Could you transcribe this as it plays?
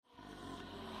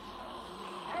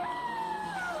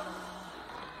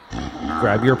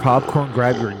grab your popcorn,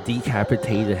 grab your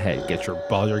decapitated head, get your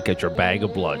butter, get your bag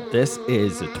of blood. This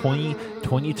is the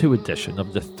 2022 edition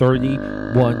of the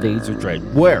 31 Days of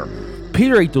Dread, where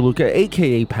Peter A. DeLuca,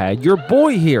 aka Pad, your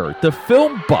boy here, the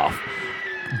film buff,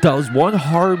 does one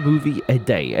horror movie a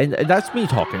day, and that's me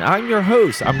talking. I'm your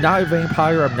host. I'm not a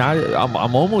vampire.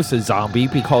 I'm almost a zombie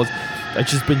because I've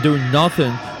just been doing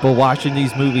nothing but watching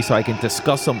these movies so I can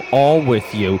discuss them all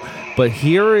with you. But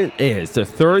here it is, the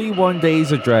 31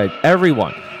 Days of Dread.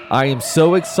 Everyone, I am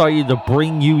so excited to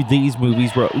bring you these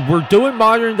movies. We're doing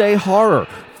modern day horror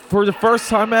for the first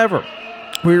time ever.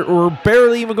 We're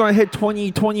barely even going to hit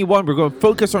 2021. We're going to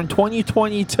focus on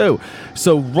 2022.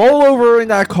 So roll over in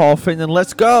that coffin and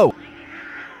let's go.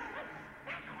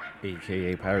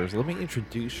 AKA Paris, let me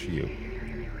introduce you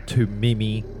to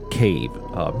Mimi Cave.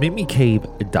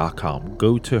 MimiCave.com.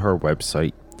 Go to her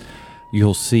website.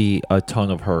 You'll see a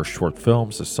ton of her short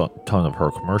films, a ton of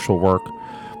her commercial work.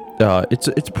 It's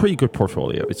a pretty good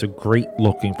portfolio. It's a great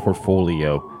looking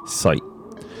portfolio site.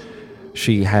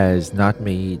 She has not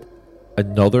made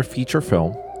another feature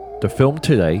film. The film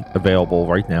today, available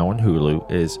right now on Hulu,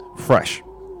 is Fresh,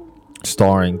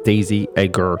 starring Daisy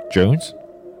Edgar Jones,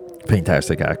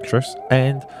 fantastic actress,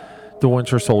 and the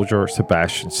Winter Soldier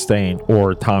Sebastian Stan,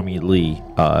 or Tommy Lee,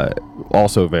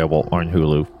 also available on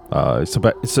Hulu.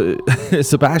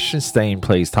 Sebastian Stan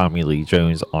plays Tommy Lee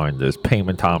Jones on this Pam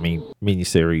and Tommy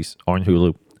miniseries on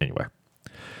Hulu. Anyway,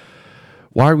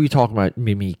 why are we talking about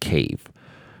Mimi Cave?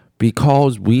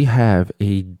 Because we have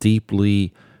a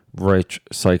deeply rich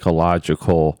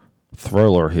psychological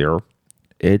thriller here.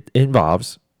 It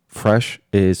involves Fresh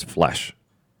is flesh.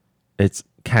 It's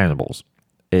cannibals.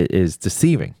 It is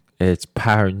deceiving. It's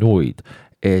paranoid.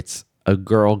 It's a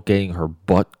girl getting her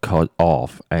butt cut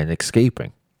off and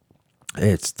escaping.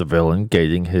 It's the villain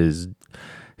getting his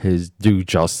due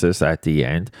justice at the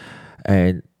end.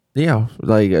 And,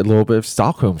 like a little bit of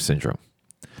Stockholm Syndrome.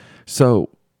 So,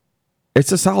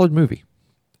 it's a solid movie.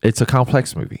 It's a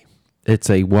complex movie. It's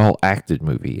a well-acted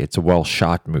movie. It's a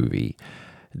well-shot movie.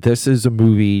 This is a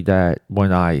movie that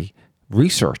when I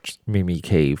researched Mimi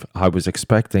Cave, I was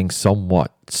expecting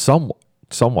somewhat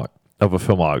of a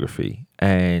filmography.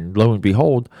 And lo and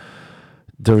behold,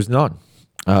 there's none.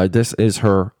 This is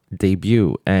her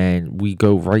debut, and we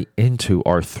go right into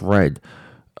our thread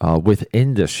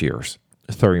within this year's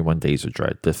 31 Days of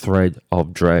Dread, the thread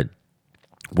of dread,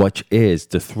 which is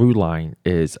the through line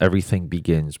is everything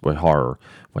begins with horror.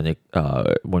 When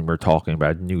we're talking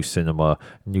about new cinema,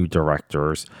 new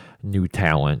directors, new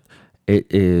talent, it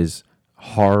is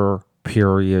horror.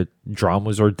 Period.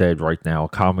 Dramas are dead right now.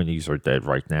 Comedies are dead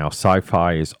right now.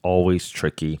 Sci-fi is always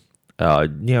tricky. A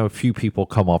few people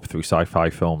come up through sci-fi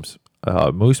films.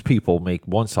 Most people make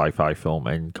one sci-fi film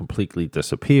and completely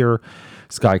disappear.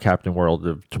 Sky Captain World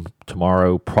of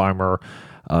Tomorrow, Primer,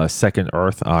 Second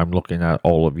Earth. I'm looking at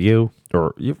all of you.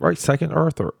 Or right, Second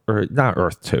Earth or not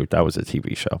Earth 2. That was a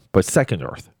TV show. But Second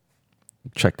Earth.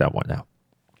 Check that one out.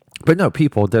 But no,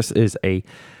 people, this is a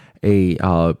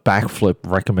backflip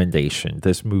recommendation.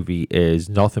 This movie is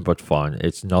nothing but fun.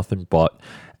 It's nothing but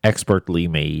expertly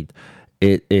made.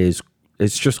 It's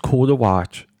just cool to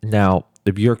watch. Now,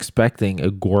 if you're expecting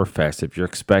a gore fest, if you're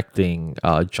expecting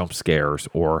jump scares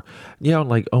or,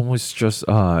 like almost just,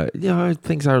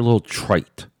 things that are a little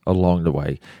trite along the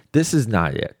way, this is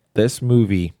not it. This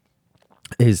movie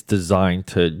is designed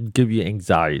to give you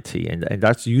anxiety, and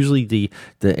that's usually the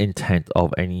intent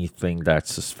of anything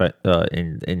that's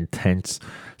intense,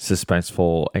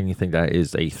 suspenseful, anything that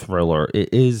is a thriller.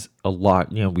 It is a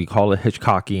lot, we call it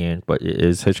Hitchcockian, but it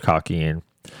is Hitchcockian.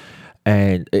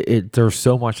 And there's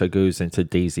so much that goes into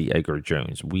Daisy Edgar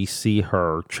Jones. We see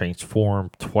her transform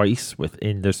twice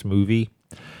within this movie.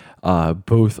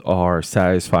 Both are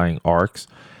satisfying arcs.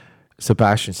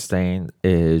 Sebastian Stan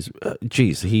is,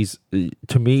 he's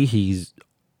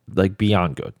like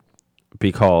beyond good.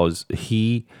 Because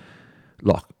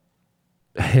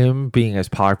him being as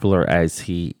popular as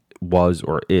he was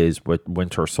or is with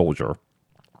Winter Soldier,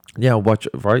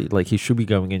 right? Like he should be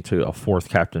going into a fourth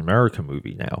Captain America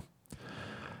movie now.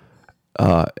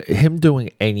 Him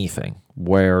doing anything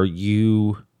where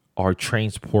you are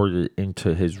transported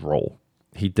into his role.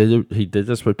 He did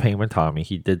this with Pam and Tommy.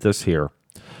 He did this here.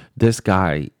 This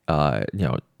guy,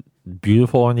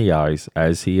 beautiful on the eyes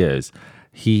as he is,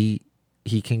 he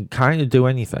can kind of do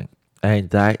anything, and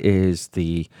that is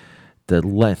the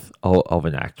length of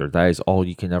an actor. That is all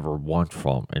you can ever want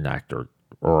from an actor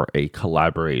or a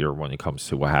collaborator when it comes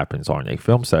to what happens on a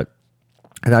film set.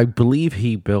 And I believe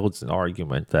he builds an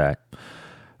argument that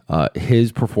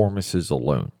his performances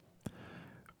alone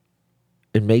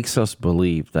it makes us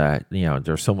believe that,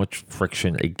 there's so much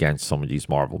friction against some of these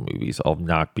Marvel movies of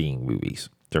not being movies.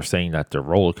 They're saying that they're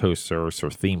roller coasters or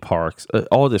theme parks,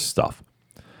 all this stuff.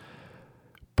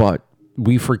 But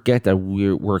we forget that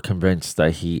we're convinced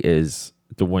that he is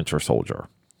the Winter Soldier.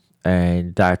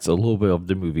 And that's a little bit of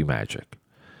the movie magic.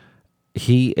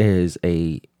 He is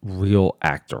a real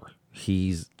actor.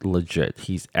 He's legit.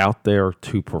 He's out there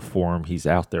to perform. He's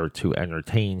out there to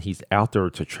entertain. He's out there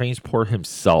to transport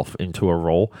himself into a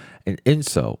role. And in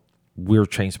so, we're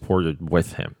transported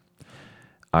with him.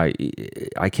 I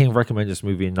can't recommend this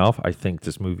movie enough. I think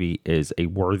this movie is a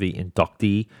worthy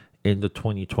inductee in the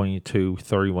 2022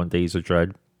 31 Days of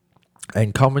Dread.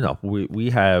 And coming up,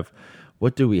 we have,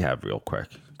 what do we have real quick?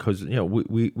 Because,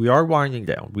 we are winding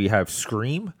down. We have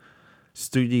Scream,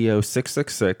 Studio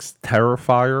 666,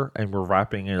 Terrifier, and we're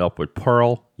wrapping it up with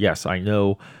Pearl. Yes, I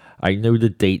know the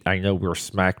date. I know we're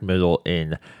smack middle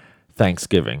in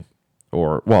Thanksgiving.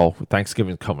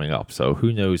 Thanksgiving's coming up, so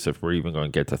who knows if we're even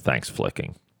going to get to Thanks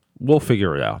flicking. We'll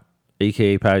figure it out.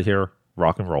 AKA Pat here,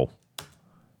 rock and roll.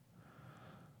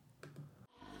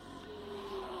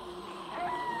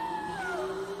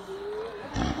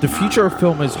 The future of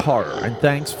film is horror, and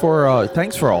thanks for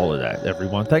all of that,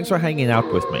 everyone. Thanks for hanging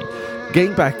out with me.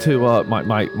 Getting back to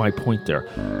my point there,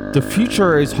 the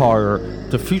future is horror.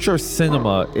 The future of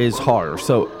cinema is horror.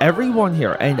 So everyone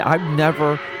here, and I've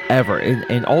never ever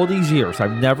in all these years,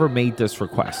 I've never made this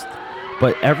request,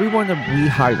 but everyone that we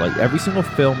highlight, every single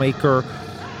filmmaker,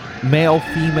 male,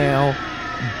 female,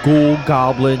 ghoul,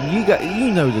 goblin,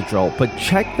 you know the drill. But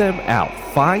check them out.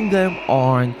 Find them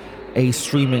on a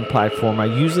streaming platform. I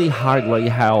usually highlight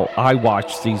how I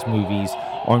watch these movies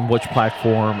on which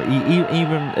platform,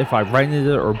 even if I rented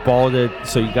it or bought it,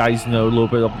 so you guys know a little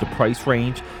bit of the price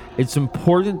range. It's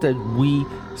important that we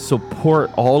support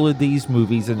all of these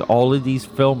movies and all of these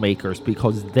filmmakers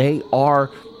because they are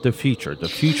the future. The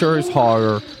future is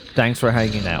horror. Thanks for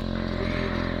hanging out.